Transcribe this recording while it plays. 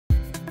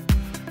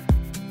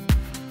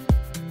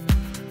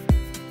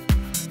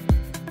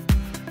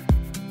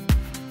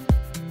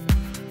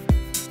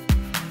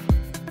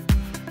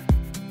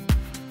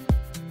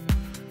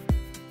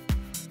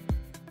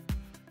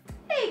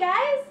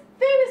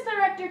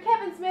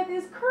Kevin Smith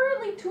is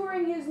currently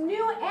touring his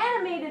new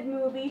animated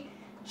movie,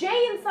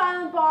 Jay and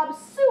Silent Bob's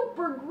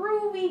super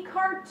groovy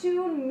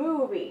cartoon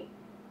movie.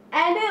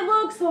 And it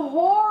looks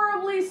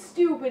horribly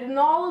stupid in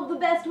all of the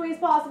best ways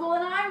possible,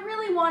 and I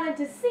really wanted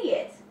to see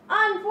it.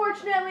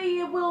 Unfortunately,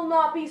 it will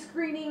not be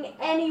screening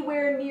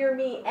anywhere near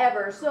me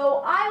ever,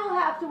 so I will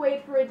have to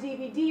wait for a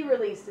DVD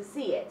release to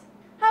see it.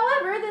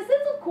 However, this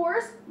is, of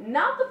course,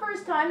 not the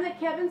first time that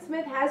Kevin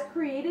Smith has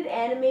created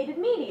animated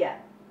media.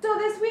 So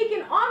this week,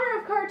 in honor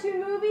of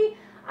Cartoon Movie,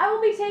 I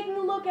will be taking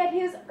a look at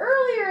his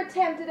earlier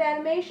attempt at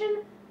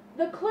animation,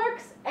 the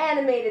Clerks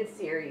animated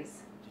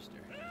series.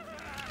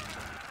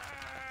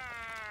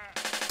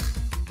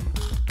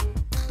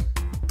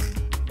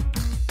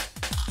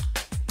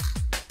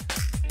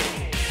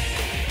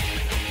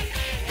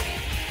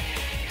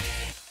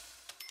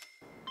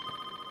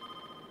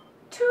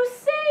 To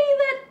say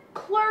that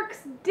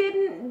Clerks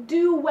didn't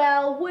do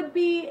well would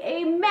be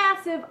a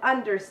massive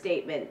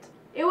understatement.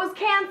 It was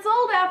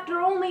cancelled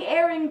after only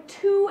airing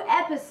 2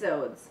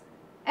 episodes,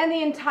 and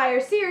the entire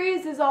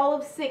series is all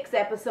of 6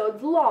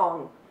 episodes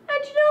long.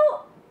 And you know,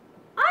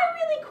 I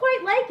really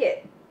quite like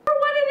it. For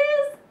what it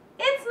is,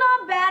 it's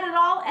not bad at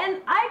all,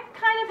 and I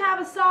kind of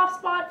have a soft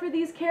spot for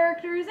these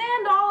characters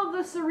and all of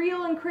the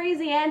surreal and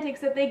crazy antics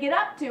that they get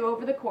up to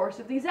over the course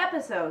of these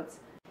episodes.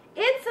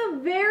 It's a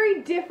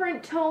very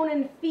different tone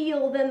and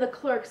feel than the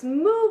Clerks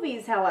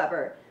movies,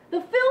 however.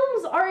 The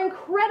films are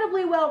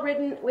incredibly well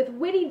written with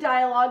witty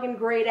dialogue and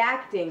great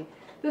acting.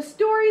 The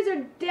stories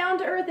are down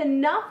to earth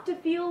enough to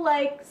feel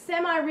like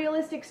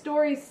semi-realistic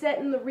stories set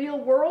in the real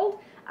world,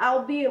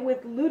 albeit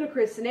with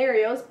ludicrous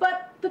scenarios,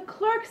 but the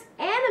Clerks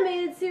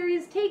animated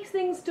series takes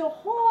things to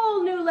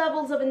whole new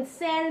levels of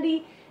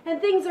insanity, and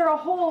things are a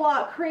whole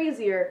lot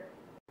crazier.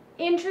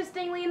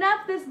 Interestingly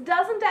enough, this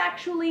doesn't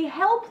actually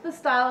help the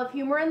style of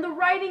humor, and the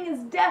writing is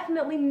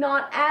definitely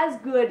not as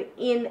good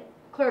in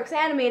Clerks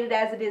animated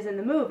as it is in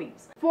the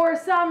movies. For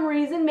some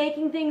reason,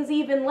 making things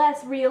even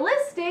less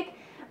realistic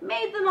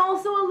made them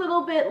also a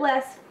little bit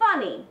less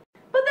funny.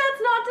 But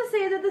that's not to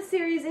say that the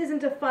series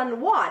isn't a fun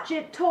watch.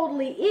 It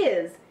totally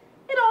is.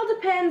 It all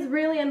depends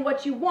really on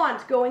what you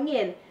want going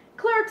in.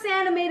 Clerks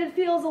animated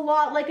feels a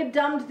lot like a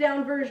dumbed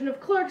down version of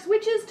Clerks,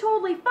 which is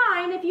totally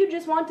fine if you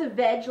just want to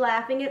veg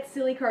laughing at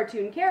silly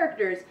cartoon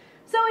characters.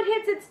 So it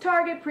hits its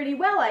target pretty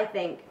well, I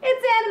think.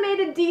 It's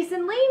animated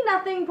decently,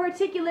 nothing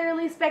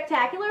particularly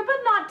spectacular,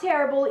 but not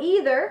terrible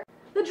either.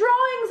 The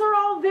drawings are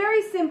all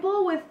very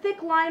simple, with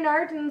thick line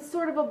art and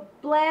sort of a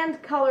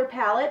bland color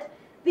palette.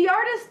 The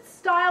artist's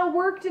style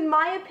worked, in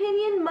my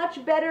opinion,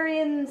 much better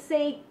in,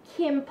 say,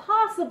 Kim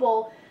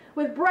Possible,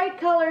 with bright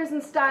colors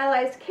and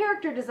stylized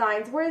character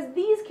designs, whereas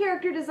these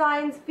character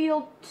designs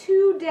feel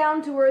too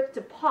down-to-earth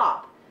to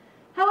pop.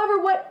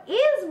 However, what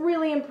is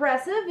really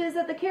impressive is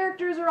that the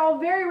characters are all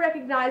very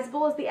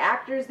recognizable as the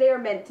actors they are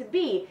meant to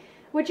be,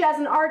 which as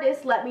an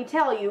artist, let me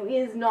tell you,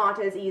 is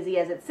not as easy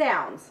as it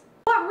sounds.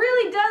 What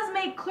really does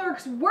make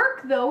Clerks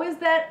work, though, is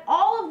that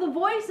all of the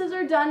voices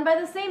are done by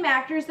the same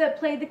actors that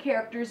played the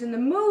characters in the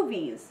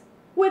movies.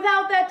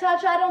 Without that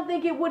touch, I don't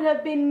think it would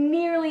have been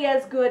nearly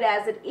as good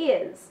as it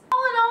is.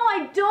 All in all,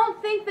 I don't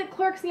think that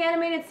Clerks the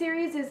animated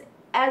series is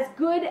as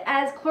good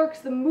as Clerks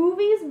the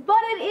movies,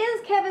 but it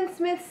is Kevin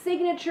Smith's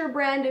signature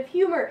brand of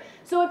humor,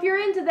 so if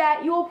you're into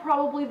that, you'll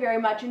probably very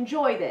much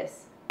enjoy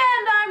this.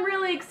 And I'm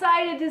really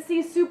excited to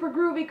see Super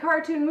Groovy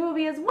Cartoon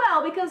Movie as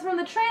well, because from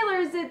the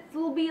trailers it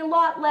will be a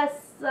lot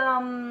less,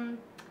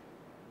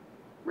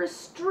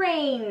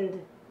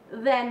 restrained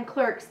than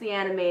Clerks the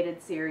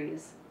animated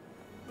series.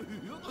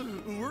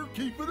 We're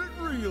keeping it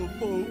real,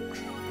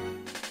 folks.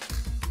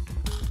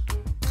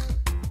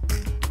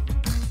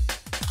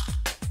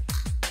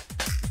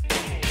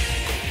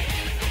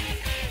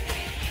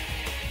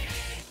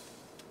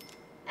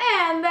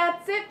 And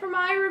that's it for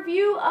my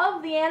review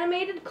of the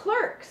animated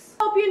Clerks.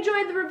 Hope you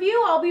enjoyed the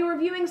review. I'll be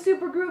reviewing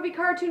Super Groovy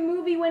Cartoon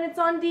Movie when it's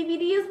on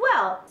DVD as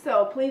well,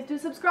 so please do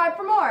subscribe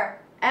for more.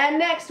 And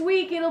next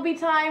week it'll be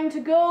time to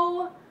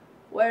go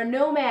where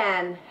no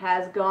man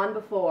has gone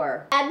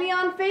before. Add me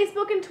on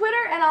Facebook and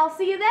Twitter, and I'll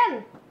see you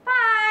then.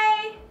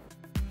 Bye!